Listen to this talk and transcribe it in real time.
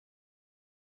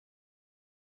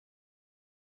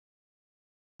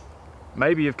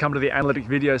Maybe you've come to the analytic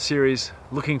video series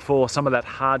looking for some of that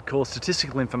hardcore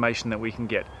statistical information that we can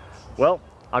get. Well,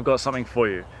 I've got something for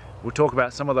you. We'll talk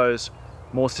about some of those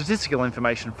more statistical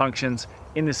information functions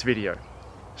in this video.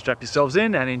 Strap yourselves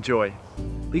in and enjoy.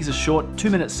 These are short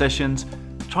 2-minute sessions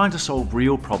trying to solve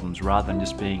real problems rather than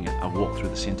just being a walk through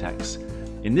the syntax.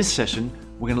 In this session,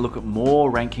 we're going to look at more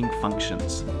ranking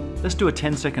functions. Let's do a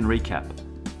 10-second recap.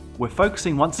 We're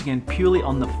focusing once again purely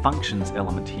on the functions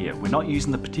element here. We're not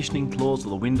using the partitioning clause or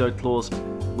the window clause.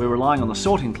 We're relying on the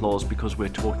sorting clause because we're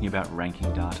talking about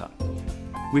ranking data.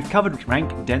 We've covered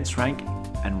rank, dense rank,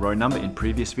 and row number in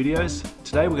previous videos.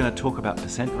 Today we're going to talk about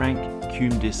percent rank,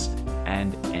 cum-disc,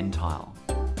 and NTILE.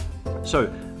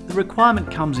 So the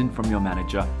requirement comes in from your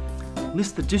manager.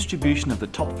 List the distribution of the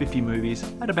top 50 movies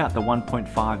at about the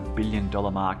 $1.5 billion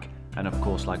mark, and of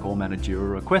course, like all managerial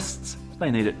requests, they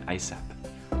need it ASAP.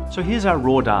 So here's our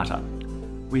raw data.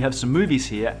 We have some movies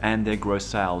here and their gross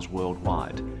sales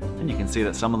worldwide. And you can see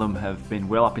that some of them have been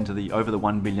well up into over the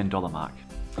 $1 billion mark.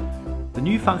 The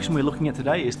new function we're looking at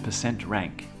today is percent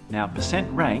rank. Now, percent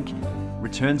rank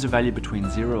returns a value between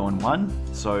 0 and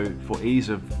 1. So for ease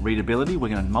of readability, we're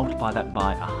going to multiply that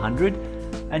by 100.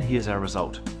 And here's our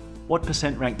result. What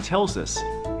percent rank tells us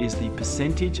is the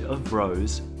percentage of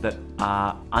rows that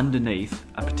are underneath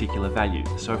a particular value.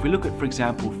 So if we look at, for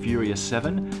example, Furious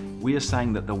 7, we are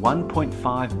saying that the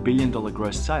 $1.5 billion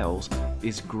gross sales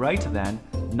is greater than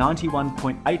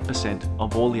 91.8%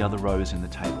 of all the other rows in the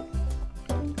table.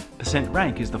 Percent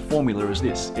rank is the formula is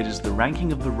this. It is the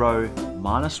ranking of the row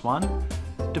minus 1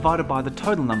 divided by the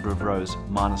total number of rows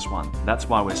minus 1. That's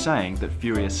why we're saying that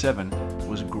Furious 7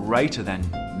 was greater than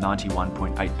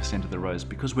 91.8% of the rows,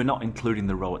 because we're not including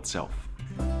the row itself.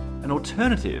 An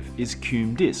alternative is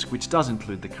cum-disc, which does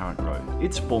include the current row.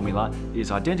 Its formula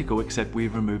is identical except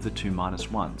we've removed the two minus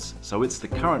 1s. So it's the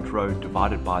current row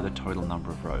divided by the total number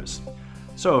of rows.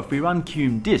 So if we run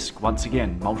cum-disc, once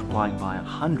again multiplying by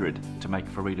 100 to make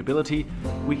for readability,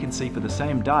 we can see for the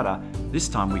same data, this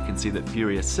time we can see that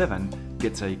Furious 7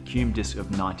 gets a cum-disc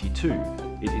of 92.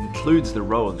 It includes the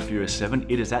row of the Furious 7,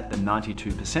 it is at the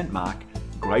 92% mark,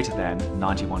 greater than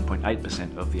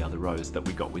 91.8% of the other rows that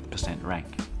we got with percent rank.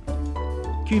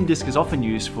 Cum-disc is often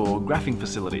used for graphing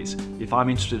facilities. If I'm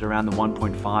interested around the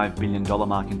 $1.5 billion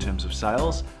mark in terms of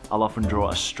sales, I'll often draw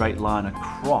a straight line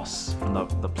across from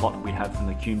the plot we have from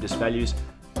the cum-disc values,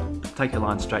 take a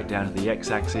line straight down to the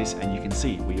x-axis, and you can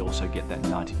see we also get that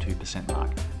 92% mark.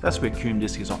 That's where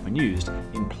cum-disc is often used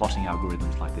in plotting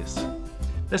algorithms like this.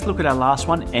 Let's look at our last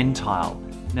one, NTILE.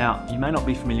 Now, you may not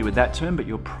be familiar with that term, but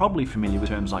you're probably familiar with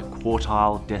terms like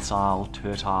quartile, decile,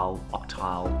 tertile,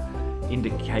 octile,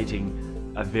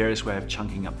 indicating a various way of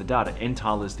chunking up the data.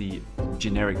 NTILE is the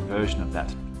generic version of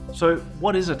that. So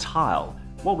what is a tile?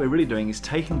 What we're really doing is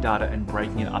taking data and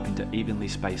breaking it up into evenly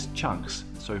spaced chunks.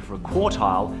 So for a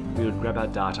quartile, we would grab our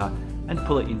data and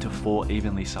pull it into 4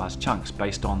 evenly sized chunks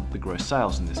based on the gross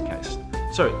sales in this case.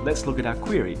 So let's look at our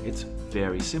query. It's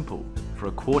very simple. For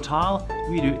a quartile,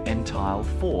 we do NTILE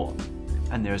 4,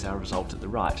 and there's our result at the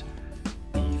right.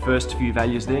 The first few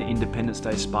values there, Independence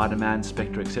Day, Spider-Man,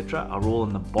 Spectre, etc., are all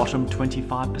in the bottom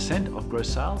 25% of gross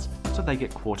sales, so they get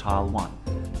quartile 1.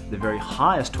 The very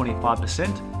highest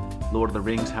 25%, Lord of the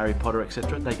Rings, Harry Potter,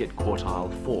 etc., they get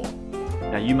quartile 4.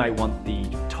 Now you may want the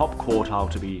top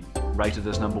quartile to be rated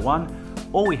as number 1.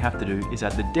 All we have to do is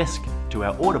add the desk to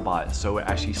our order bias, so we're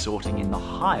actually sorting in the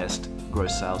highest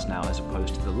gross sales now as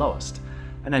opposed to the lowest.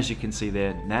 And as you can see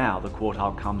there, now the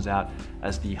quartile comes out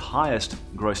as the highest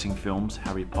grossing films,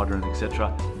 Harry Potter and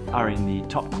etc., are in the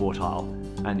top quartile,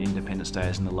 and Independence Day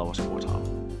is in the lowest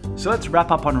quartile. So let's wrap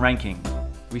up on ranking.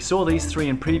 We saw these 3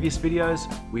 in previous videos.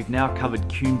 We've now covered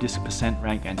cum-disc, percent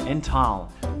rank, and NTILE.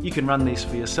 You can run these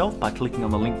for yourself by clicking on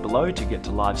the link below to get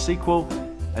to live SQL.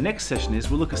 Our next session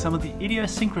we'll look at some of the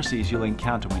idiosyncrasies you'll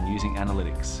encounter when using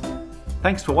analytics.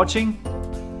 Thanks for watching.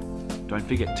 Don't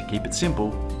forget to keep it simple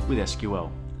with SQL.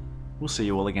 We'll see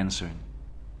you all again soon.